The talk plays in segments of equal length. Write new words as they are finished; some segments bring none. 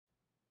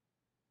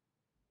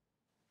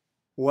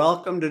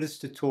Welcome to this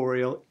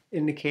tutorial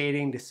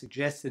indicating the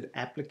suggested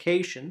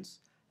applications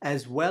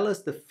as well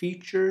as the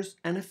features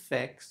and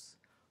effects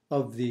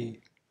of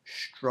the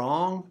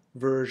strong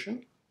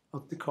version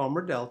of the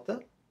coMra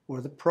Delta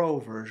or the Pro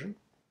version,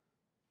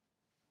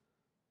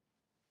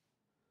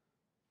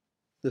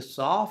 the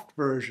soft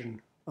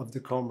version of the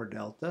coMra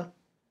Delta,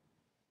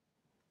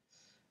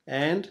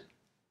 and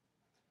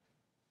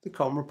the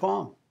coMra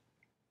Palm.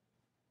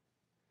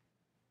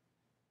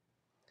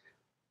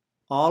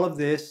 All of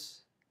this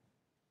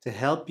to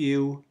help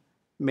you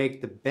make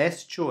the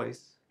best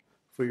choice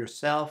for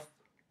yourself,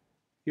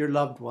 your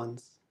loved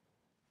ones,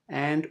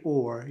 and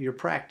or your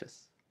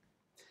practice.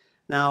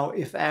 Now,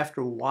 if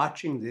after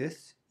watching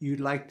this, you'd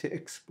like to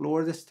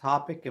explore this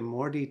topic in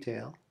more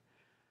detail,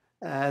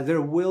 there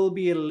will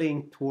be a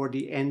link toward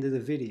the end of the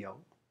video.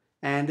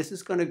 And this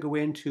is going to go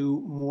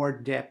into more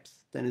depth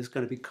than is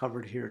going to be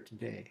covered here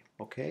today,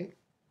 okay?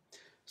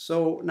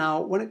 So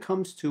now, when it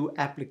comes to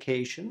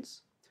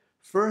applications,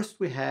 first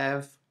we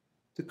have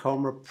the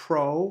coMra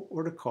Pro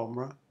or the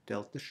coMra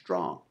Delta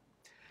Strong.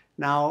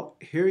 Now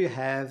here you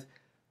have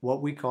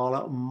what we call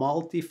a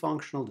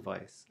multifunctional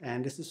device,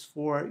 and this is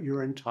for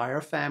your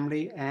entire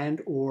family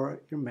and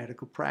or your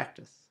medical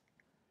practice.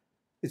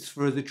 It's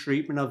for the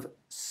treatment of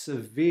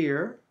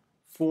severe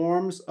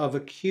forms of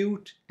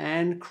acute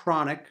and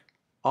chronic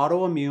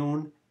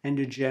autoimmune and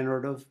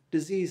degenerative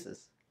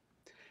diseases,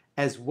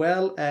 as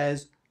well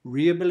as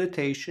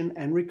rehabilitation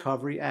and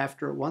recovery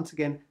after, once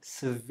again,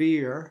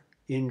 severe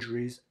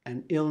injuries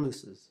and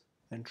illnesses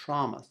and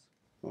traumas.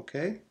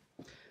 Okay?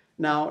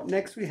 Now,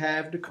 next we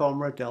have the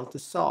coMra Delta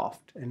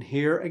Soft. And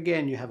here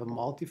again, you have a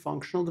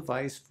multifunctional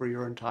device for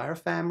your entire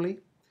family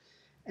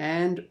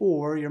and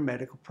or your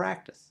medical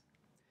practice.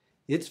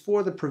 It's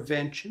for the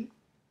prevention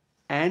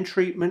and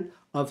treatment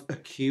of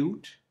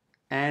acute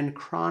and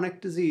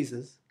chronic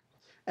diseases,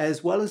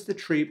 as well as the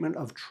treatment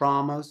of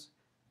traumas,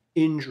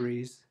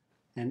 injuries,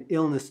 and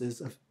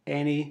illnesses of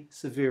any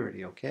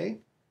severity, okay?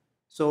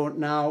 So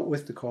now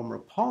with the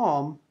coMra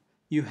Palm,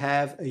 you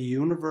have a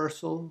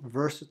universal,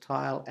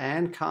 versatile,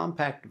 and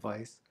compact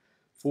device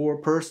for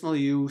personal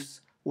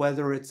use,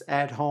 whether it's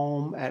at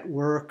home, at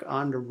work,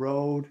 on the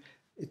road,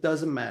 it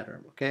doesn't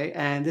matter, okay?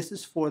 And this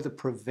is for the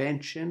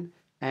prevention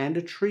and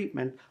the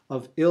treatment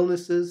of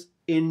illnesses,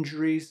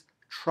 injuries,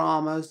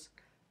 traumas,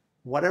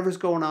 whatever's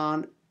going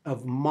on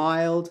of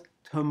mild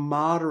to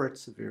moderate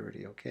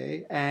severity,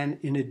 okay? And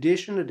in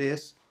addition to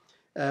this,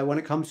 when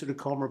it comes to the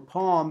coMra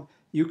Palm,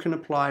 you can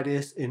apply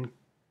this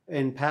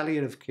in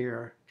palliative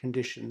care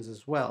conditions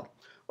as well.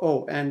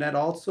 Oh, and that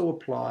also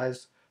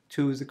applies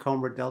to the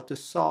coMra Delta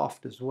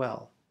Soft as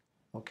well,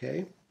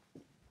 okay?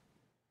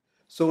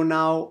 So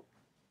now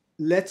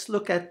let's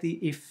look at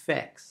the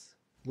effects.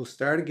 We'll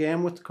start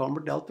again with the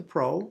coMra Delta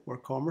Pro or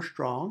coMra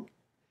Strong.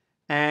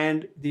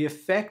 And the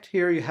effect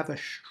here, you have a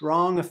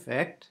strong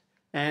effect,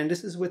 and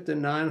this is with the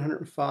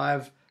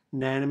 905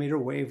 nanometer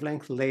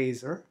wavelength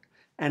laser,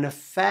 and a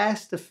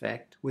fast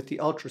effect with the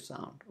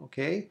ultrasound,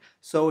 okay?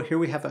 So here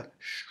we have a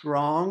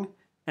strong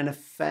and a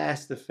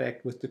fast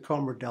effect with the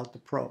coMra Delta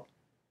Pro.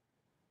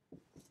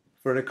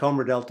 For the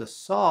coMra Delta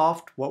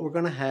Soft, what we're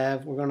going to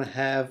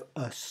have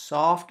a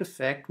soft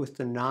effect with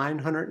the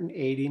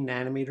 980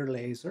 nanometer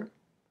laser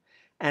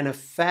and a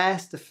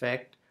fast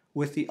effect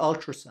with the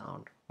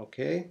ultrasound,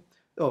 okay?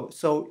 Oh,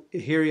 so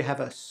here you have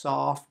a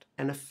soft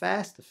and a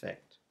fast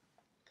effect.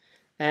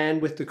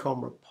 And with the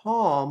coMra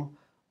Palm,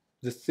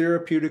 the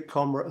therapeutic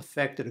coMra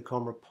effect of the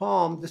coMra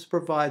Palm, this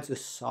provides a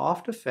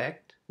soft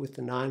effect with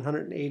the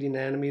 980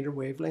 nanometer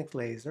wavelength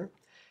laser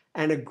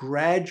and a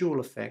gradual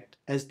effect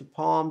as the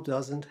Palm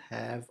doesn't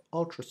have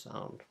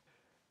ultrasound.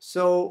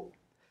 So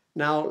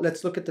now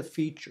let's look at the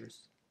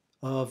features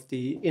of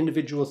the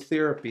individual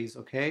therapies,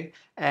 okay?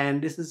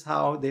 And this is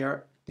how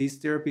these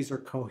therapies are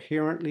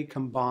coherently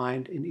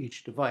combined in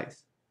each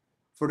device.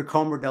 For the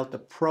coMra Delta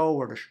Pro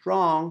or the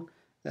Strong,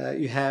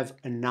 you have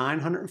a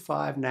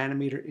 905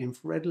 nanometer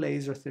infrared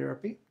laser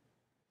therapy.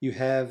 You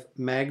have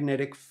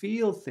magnetic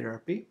field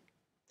therapy.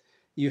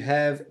 You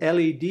have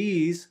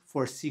LEDs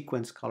for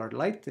sequence colored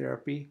light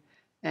therapy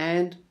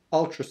and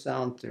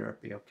ultrasound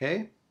therapy,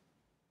 okay?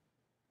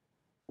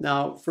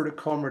 Now for the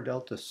coMra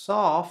Delta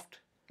Soft,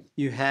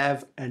 you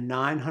have a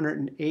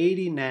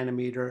 980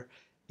 nanometer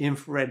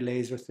infrared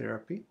laser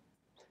therapy.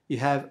 You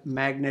have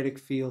magnetic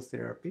field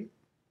therapy.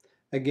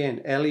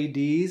 Again,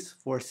 LEDs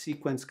for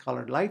sequence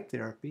colored light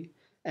therapy,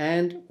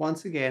 and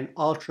once again,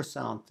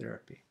 ultrasound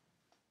therapy.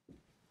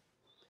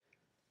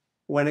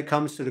 When it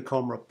comes to the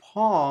coMra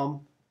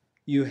Palm,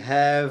 you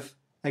have,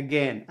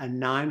 again, a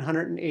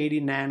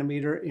 980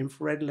 nanometer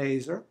infrared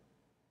laser,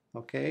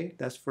 okay?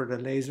 That's for the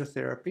laser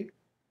therapy.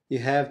 You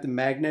have the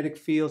magnetic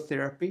field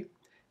therapy,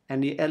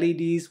 and the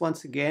LEDs,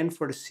 once again,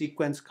 for the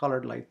sequence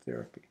colored light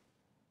therapy.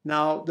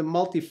 Now, the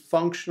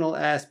multifunctional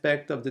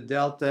aspect of the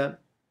Delta,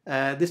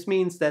 this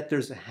means that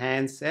there's a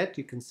handset,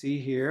 you can see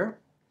here,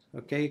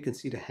 okay, you can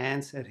see the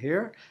handset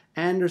here,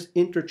 and there's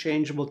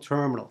interchangeable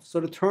terminals. So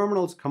the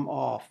terminals come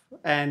off,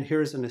 and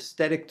here's an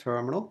aesthetic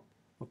terminal,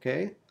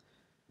 okay,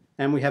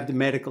 And we have the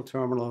medical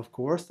terminal, of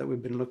course, that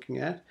we've been looking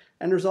at.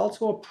 And there's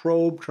also a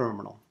probe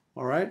terminal,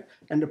 all right?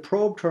 And the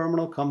probe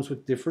terminal comes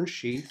with different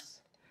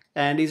sheaths,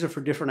 and these are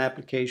for different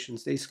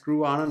applications. They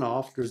screw on and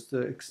off. There's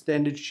the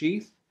extended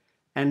sheath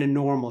and the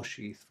normal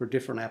sheath for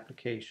different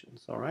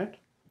applications, all right?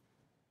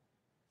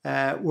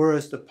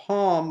 Whereas the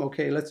palm,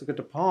 okay, let's look at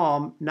the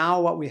palm. Now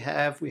what we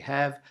have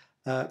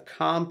a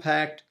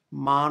compact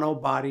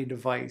monobody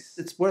device.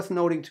 It's worth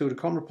noting too, the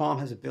coMra Palm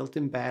has a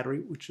built-in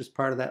battery, which is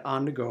part of that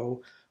on the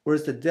go,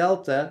 whereas the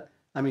Delta,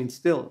 I mean,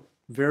 still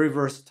very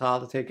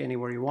versatile to take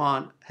anywhere you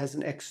want, has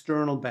an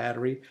external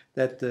battery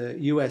that the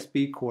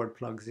USB cord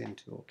plugs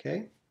into,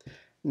 okay?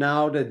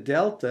 Now the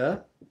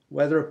Delta,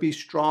 whether it be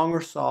strong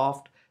or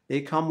soft,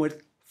 they come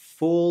with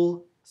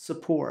full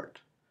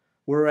support.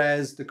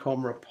 Whereas the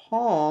coMra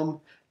Palm,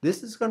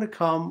 this is going to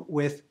come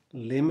with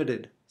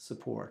limited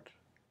support.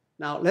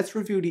 Now let's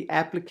review the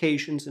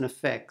applications and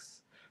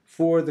effects.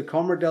 For the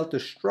coMra Delta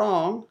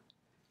Strong,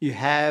 you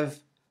have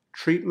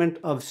treatment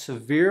of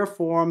severe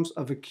forms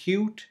of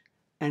acute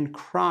and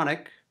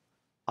chronic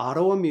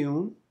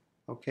autoimmune,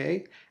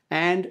 okay,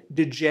 and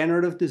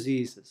degenerative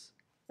diseases,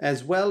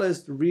 as well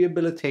as the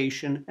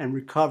rehabilitation and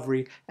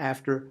recovery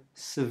after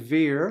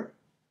severe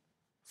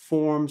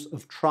forms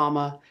of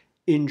trauma,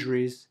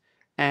 injuries,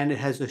 and it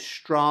has a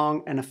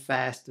strong and a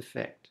fast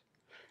effect.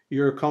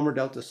 Your coMra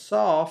Delta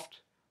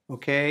Soft,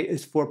 okay,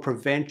 is for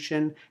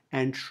prevention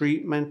and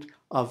treatment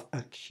of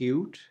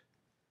acute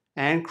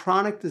and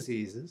chronic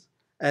diseases,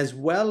 as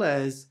well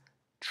as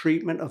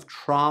treatment of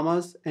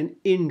traumas and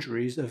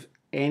injuries of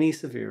any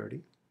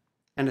severity,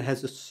 and it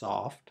has a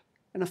soft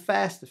and a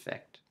fast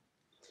effect.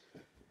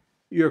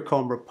 Your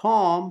coMra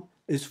Palm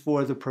is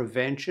for the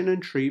prevention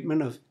and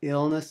treatment of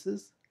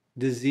illnesses,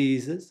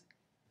 diseases,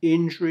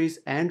 injuries,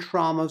 and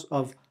traumas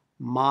of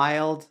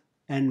mild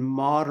and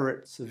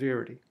moderate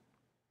severity,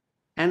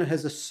 and it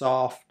has a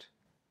soft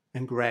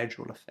and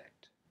gradual effect.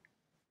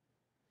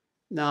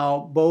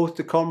 Now, both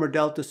the coMra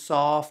Delta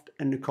Soft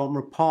and the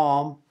coMra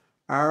Palm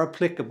are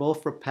applicable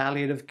for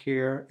palliative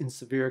care in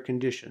severe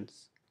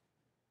conditions.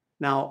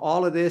 Now,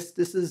 all of this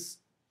is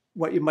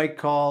what you might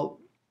call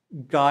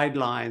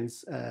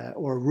guidelines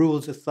or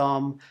rules of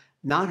thumb,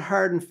 not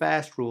hard and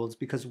fast rules,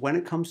 because when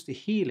it comes to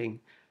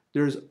healing,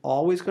 there's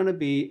always going to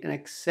be an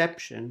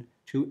exception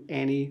to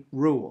any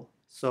rule.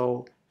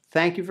 So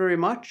thank you very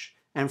much.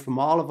 And from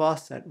all of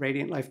us at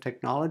Radiant Life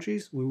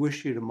Technologies, we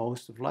wish you the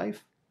most of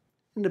life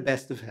and the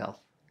best of health.